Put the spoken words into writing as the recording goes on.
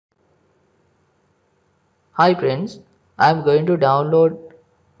Hi friends, I'm going to download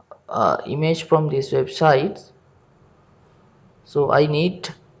image from this website. So I need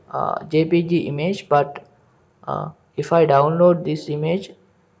JPG image, but if I download this image,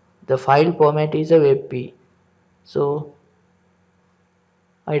 the file format is a WebP. So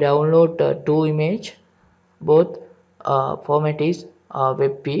I download two image, both format is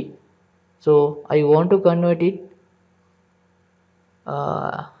WebP. So I want to convert it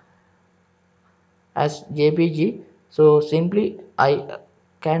uh, as JPG. So simply I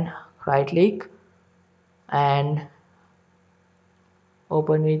can right click and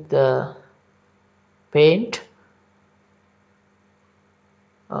open with the paint.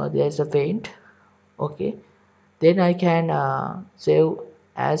 There's a paint. Okay, then I can save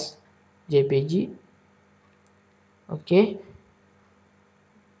as JPG. Okay,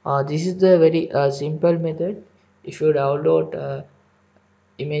 this is the very simple method. If you download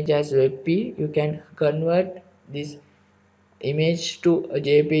image as WebP, you can convert this image to a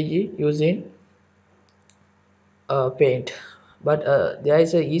JPG using paint. But there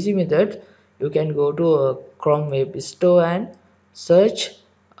is a easy method. You can go to Chrome Web Store and search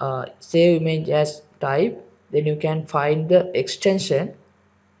save image as type. Then you can find the extension.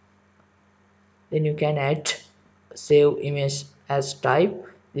 Then you can add save image as type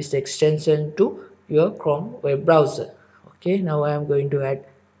this extension to your Chrome web browser. Okay, now I am going to add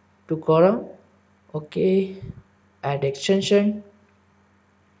to Chrome. Okay, add extension.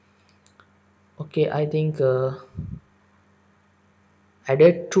 Okay, I think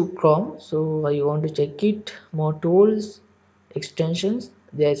added to Chrome. So I want to check it. More tools, extensions.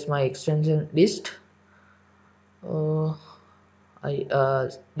 There's my extension list. uh, I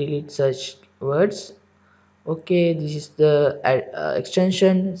delete such words. Okay, this is the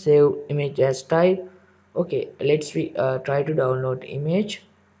extension save image as type. Okay, let's try to download image.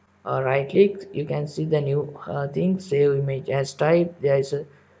 Right click, you can see the new thing, save image as type. There is a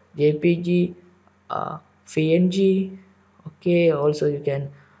JPG, uh, PNG. Okay, also you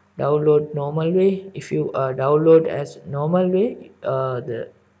can download normal way. If you download as normal way, the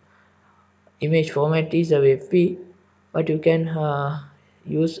image format is a WebP, but you can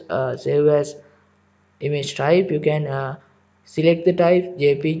use save as image type. You can select the type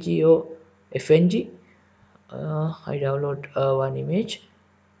JPG or FNG. I download one image,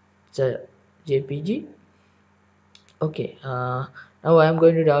 it's a JPG. Okay, now I am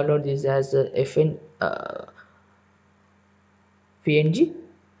going to download this as a PNG.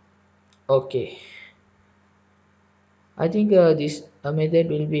 Okay, I think this method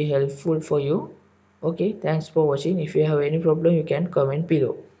will be helpful for you. Okay, thanks for watching. If you have any problem, you can comment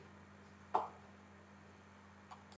below.